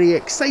something very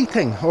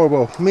exciting, or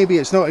well, maybe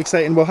it's not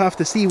exciting. We'll have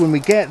to see when we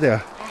get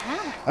there.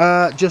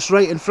 Just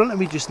right in front of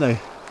me just now.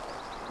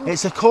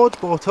 It's a cod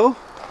bottle.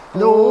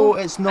 No,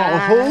 it's not a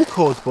whole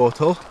cod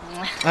bottle.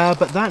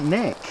 But that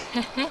neck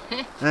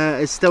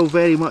is still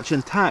very much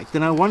intact,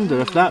 and I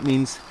wonder if that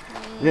means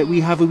that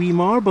we have a wee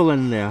marble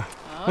in there.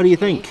 Okay. What do you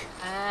think?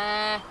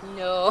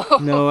 No.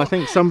 No, I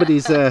think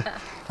somebody's a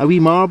wee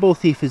marble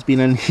thief has been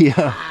in here,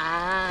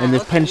 and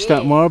they've pinched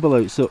that marble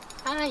out. So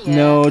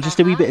no, just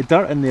a wee bit of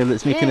dirt in there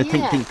that's making a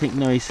tink tink tink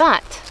noise.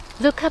 But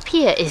look up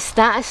here. Is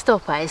that a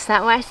stopper? Is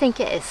that what I think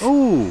it is?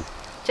 Oh,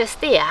 just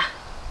there.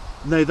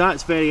 Now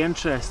that's very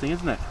interesting,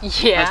 isn't it?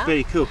 Yeah. That's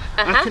very cool.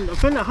 I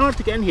find it hard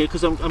to get in here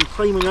because I'm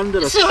climbing under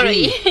a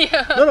tree.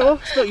 No,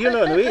 it's not, you're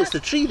not in the way, it's the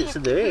tree that's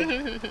in the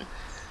way.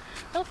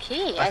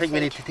 Okay. I think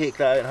we need to take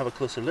that out and have a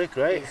closer look,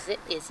 right? Is it?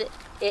 Is it?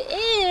 It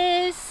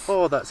is!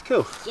 Oh, that's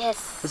cool.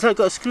 Yes. Has that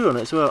got a screw on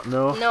it as well?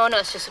 No. No,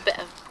 it's just a bit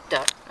of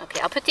dirt.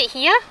 Okay, I'll put it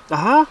here.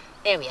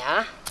 There we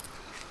are.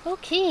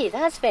 Okay,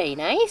 that's very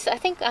nice. I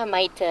think I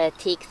might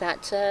take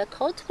that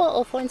cod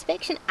bottle for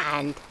inspection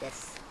and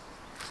this.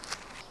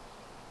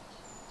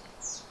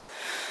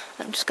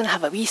 I'm just going to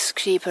have a wee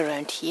scrape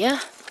around here,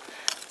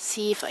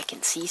 see if I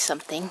can see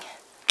something.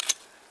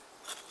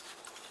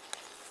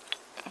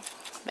 A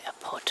bit of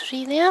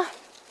pottery there,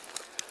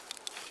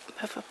 a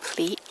bit of a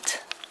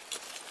plate.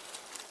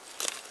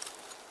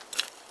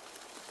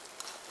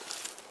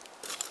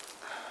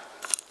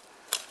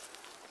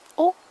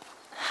 Oh,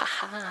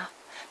 haha,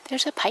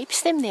 there's a pipe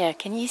stem there,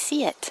 can you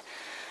see it?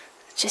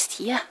 just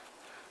here.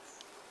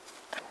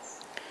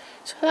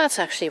 So that's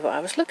actually what I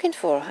was looking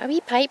for, a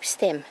wee pipe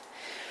stem.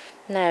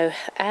 Now,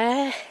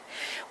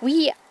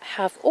 we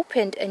have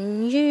opened a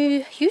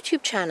new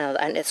YouTube channel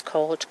and it's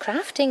called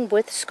Crafting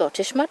with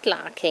Scottish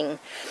Mudlarking.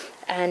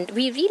 And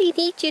we really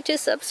need you to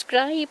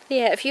subscribe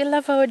there. If you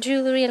love our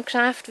jewellery and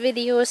craft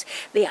videos,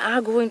 they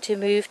are going to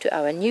move to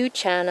our new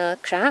channel,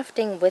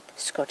 Crafting with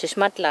Scottish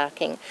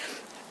Mudlarking.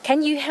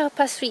 Can you help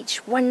us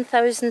reach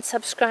 1,000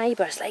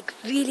 subscribers, like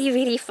really,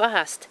 really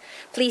fast?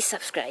 Please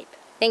subscribe.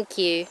 Thank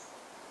you.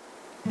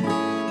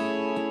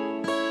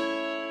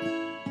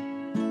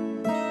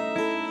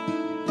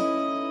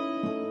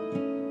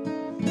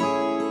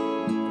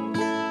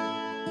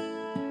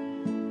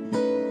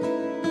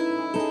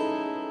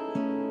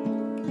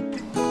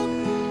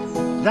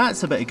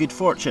 That's a bit of good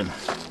fortune.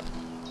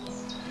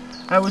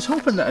 I was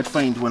hoping that I'd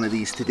find one of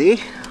these today.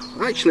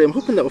 Actually, I'm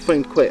hoping that we'll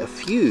find quite a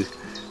few.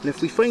 And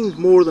if we find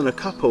more than a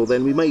couple,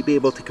 then we might be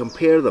able to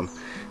compare them.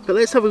 But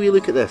let's have a wee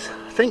look at this.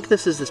 I think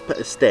this is this bit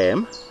of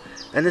stem,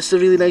 and this is a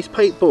really nice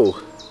pipe bowl.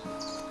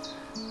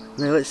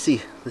 Now let's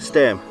see the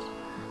stem.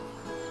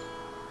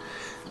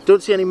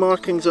 Don't see any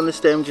markings on the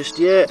stem just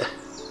yet,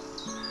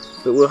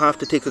 but we'll have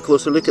to take a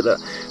closer look at that.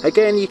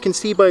 Again, you can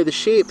see by the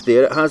shape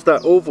there, it has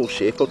that oval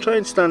shape. I'll try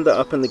and stand that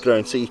up in the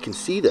ground so you can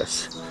see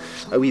this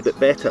a wee bit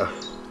better.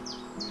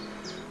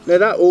 Now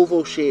that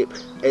oval shape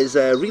is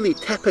really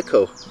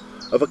typical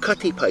of a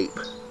cutty pipe,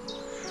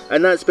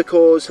 and that's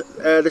because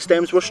the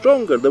stems were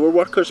stronger. They were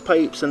workers'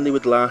 pipes and they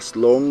would last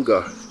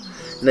longer.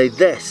 Now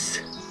this,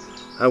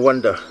 I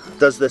wonder,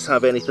 does this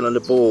have anything on the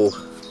bowl?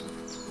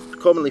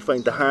 Commonly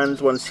find the hand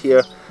ones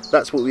here.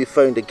 That's what we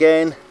found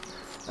again,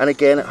 and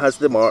again it has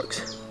the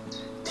marks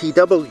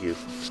TW.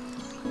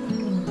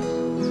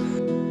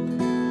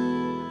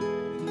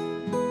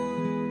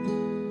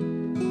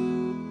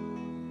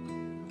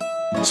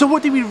 So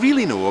what do we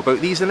really know about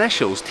these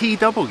initials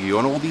TW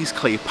on all these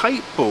clay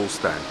pipe bowls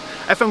then?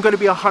 If I'm going to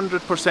be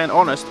 100%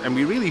 honest, and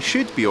we really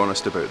should be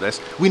honest about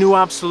this, we know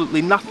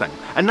absolutely nothing.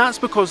 And that's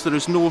because there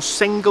is no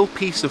single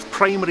piece of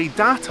primary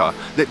data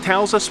that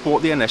tells us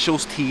what the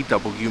initials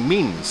TW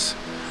means.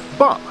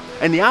 But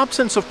in the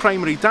absence of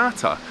primary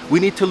data, we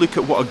need to look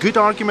at what a good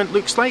argument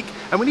looks like,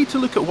 and we need to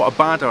look at what a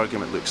bad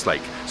argument looks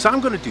like. So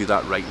I'm going to do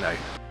that right now.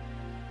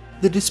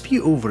 The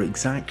dispute over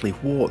exactly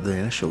what the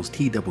initials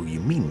TW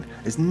mean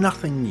is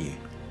nothing new.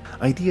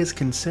 Ideas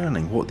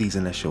concerning what these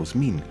initials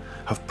mean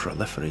have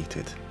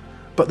proliferated.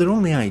 But they're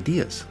only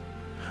ideas.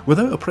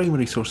 Without a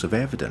primary source of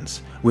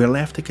evidence, we are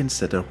left to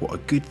consider what a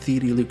good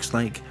theory looks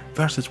like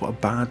versus what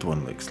a bad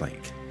one looks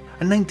like.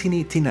 In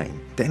 1989,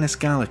 Dennis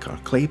Gallagher,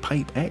 clay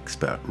pipe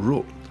expert,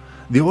 wrote,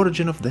 "The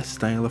origin of this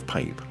style of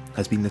pipe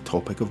has been the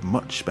topic of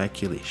much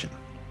speculation."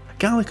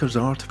 Gallagher's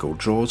article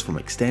draws from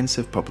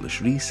extensive published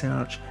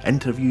research,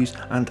 interviews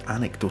and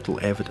anecdotal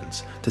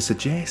evidence to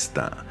suggest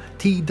that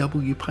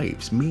TW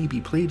pipes may be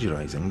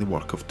plagiarising the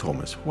work of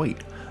Thomas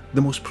White,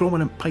 the most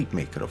prominent pipe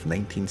maker of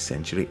 19th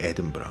century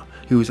Edinburgh,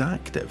 who was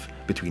active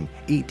between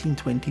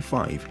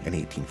 1825 and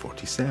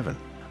 1847.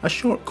 A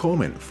short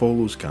comment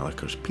follows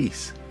Gallagher's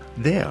piece.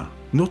 There,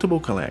 notable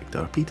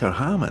collector Peter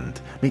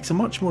Hammond makes a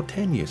much more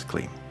tenuous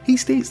claim. He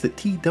states that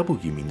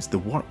TW means the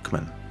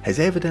workman. His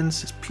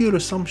evidence is pure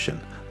assumption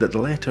that the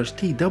letters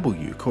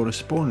TW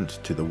correspond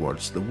to the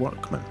words the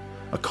workman,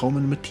 a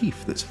common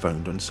motif that's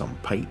found on some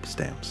pipe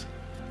stems.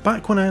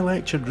 Back when I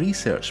lectured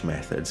research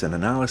methods and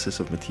analysis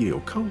of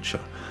material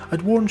culture,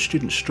 I'd warned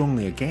students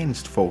strongly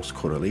against false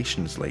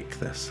correlations like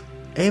this.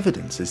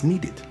 Evidence is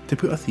needed to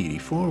put a theory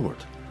forward,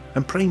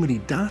 and primary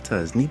data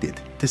is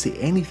needed to say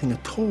anything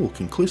at all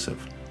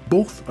conclusive.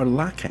 Both are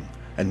lacking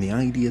in the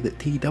idea that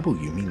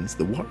TW means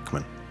the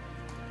workman.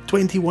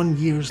 21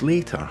 years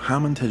later,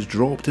 Hammond has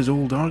dropped his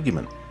old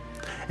argument.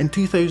 In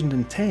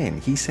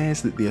 2010, he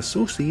says that the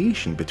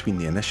association between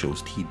the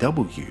initials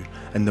TW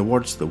and the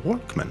words the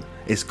workman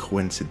is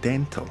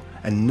coincidental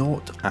and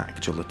not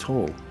actual at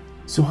all.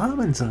 So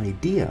Hammond's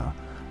idea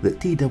that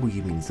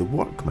TW means the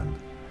workman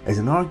is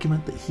an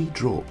argument that he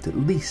dropped at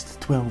least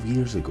 12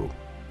 years ago.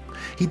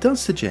 He does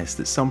suggest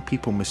that some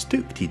people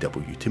mistook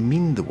TW to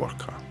mean the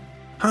worker.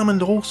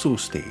 Hammond also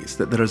states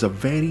that there is a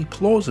very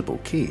plausible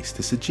case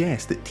to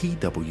suggest that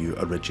TW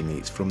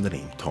originates from the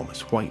name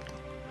Thomas White.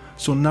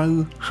 So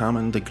now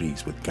Hammond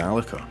agrees with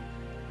Gallagher.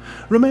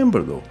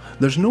 Remember though,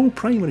 there's no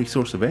primary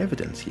source of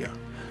evidence here.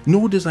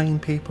 No design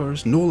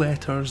papers, no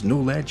letters, no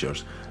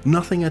ledgers,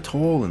 nothing at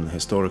all in the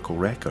historical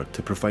record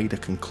to provide a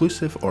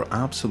conclusive or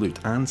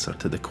absolute answer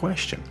to the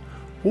question,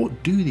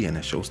 what do the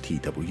initials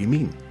TW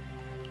mean?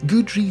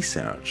 Good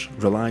research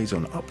relies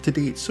on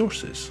up-to-date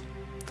sources.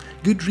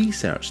 Good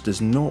research does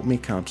not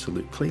make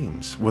absolute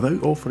claims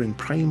without offering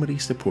primary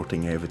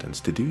supporting evidence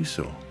to do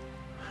so.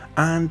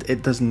 And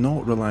it does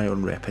not rely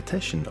on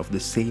repetition of the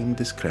same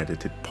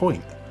discredited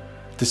point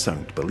to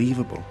sound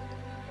believable.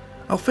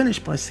 I'll finish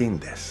by saying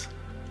this.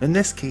 In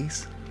this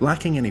case,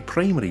 lacking any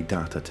primary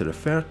data to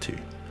refer to,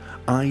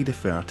 I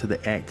defer to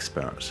the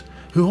experts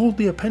who hold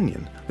the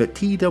opinion that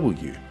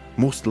TW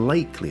most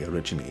likely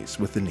originates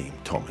with the name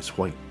Thomas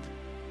White.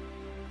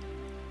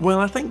 Well,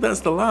 I think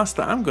that's the last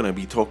that I'm going to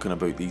be talking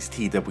about these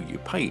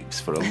TW pipes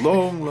for a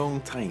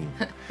long time.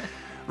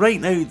 Right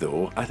now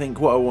though, I think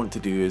what I want to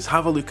do is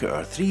have a look at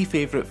our 3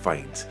 favourite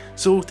finds.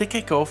 So to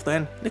kick off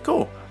then,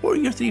 Nicole, what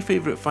are your 3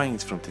 favourite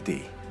finds from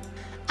today?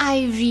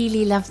 I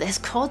really love this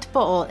cod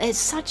bottle. It's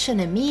such an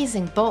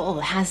amazing bottle.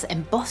 It has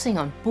embossing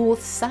on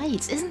both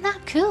sides. Isn't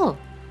that cool?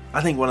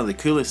 I think one of the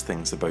coolest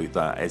things about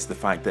that is the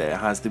fact that it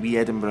has the wee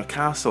Edinburgh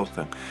castle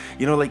thing.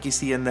 You know, like you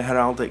see in the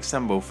heraldic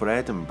symbol for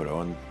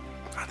Edinburgh, and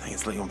I think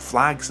it's like on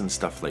flags and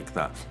stuff like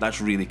that. That's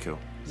really cool.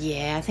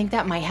 Yeah, I think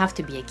that might have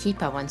to be a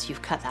keeper once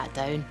you've cut that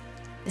down.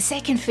 The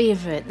second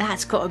favourite,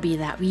 that's got to be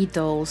that wee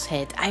doll's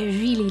head. I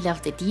really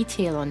love the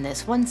detail on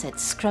this. Once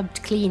it's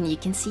scrubbed clean, you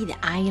can see the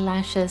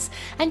eyelashes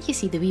and you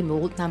see the wee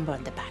mould number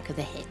on the back of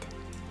the head.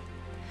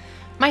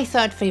 My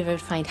third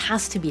favourite find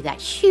has to be that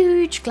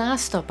huge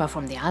glass stopper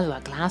from the Alloa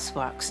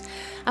Glassworks.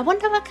 I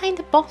wonder what kind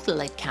of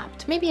bottle it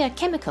capped. Maybe a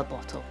chemical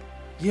bottle?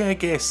 Yeah, I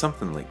guess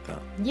something like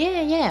that.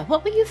 Yeah.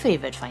 What were your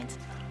favourite finds?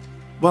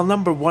 Well,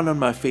 number 1 on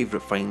my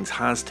favourite finds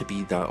has to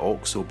be that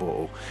OXO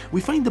bottle.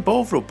 We find the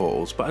Bovril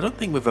bottles, but I don't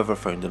think we've ever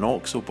found an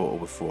OXO bottle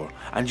before.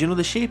 And you know,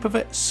 the shape of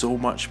it, so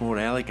much more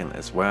elegant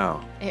as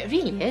well. It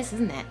really is,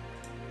 isn't it?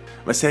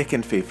 My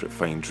second favourite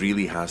find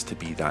really has to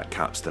be that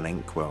capstan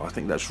inkwell. I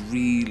think that's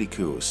really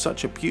cool. It's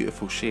such a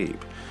beautiful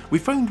shape. We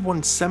found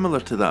one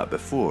similar to that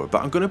before,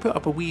 but I'm going to put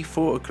up a wee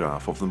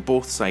photograph of them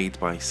both side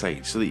by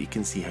side so that you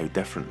can see how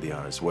different they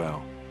are as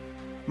well.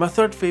 My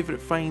third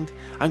favourite find,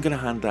 I'm going to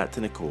hand that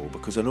to Nicole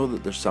because I know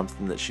that there's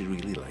something that she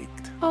really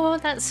liked. Oh,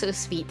 that's so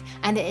sweet.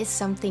 And it is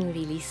something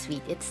really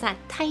sweet. It's that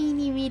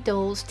tiny wee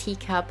doll's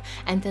teacup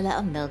and the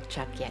little milk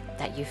jug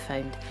that you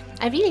found.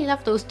 I really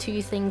love those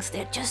 2 things.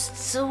 They're just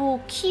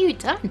so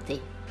cute, aren't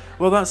they?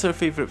 Well, that's our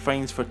favourite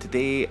finds for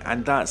today,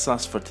 and that's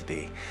us for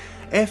today.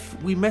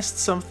 If we missed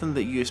something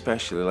that you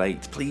especially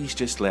liked, please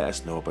just let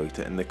us know about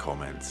it in the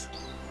comments.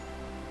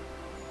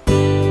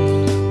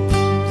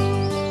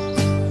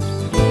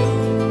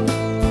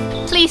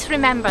 Please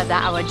remember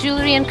that our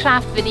jewellery and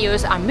craft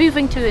videos are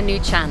moving to a new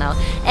channel.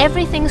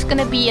 Everything's going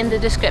to be in the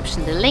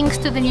description, the links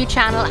to the new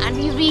channel, and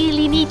we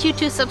really need you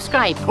to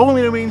subscribe.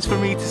 Only remains for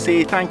me to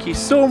say thank you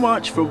so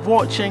much for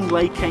watching,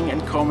 liking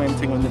and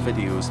commenting on the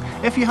videos.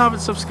 If you haven't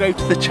subscribed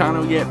to the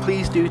channel yet,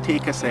 please do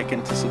take a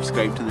second to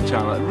subscribe to the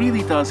channel. It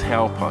really does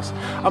help us.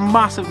 A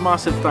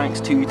massive thanks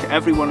to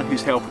everyone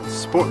who's helping to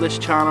support this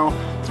channel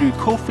through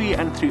Ko-fi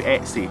and through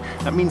Etsy.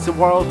 That means the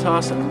world to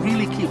us and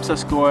really keeps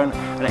us going,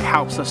 and it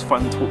helps us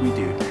fund what we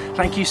do.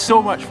 Thank you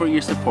so much for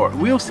your support.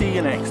 We'll see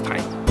you next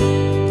time.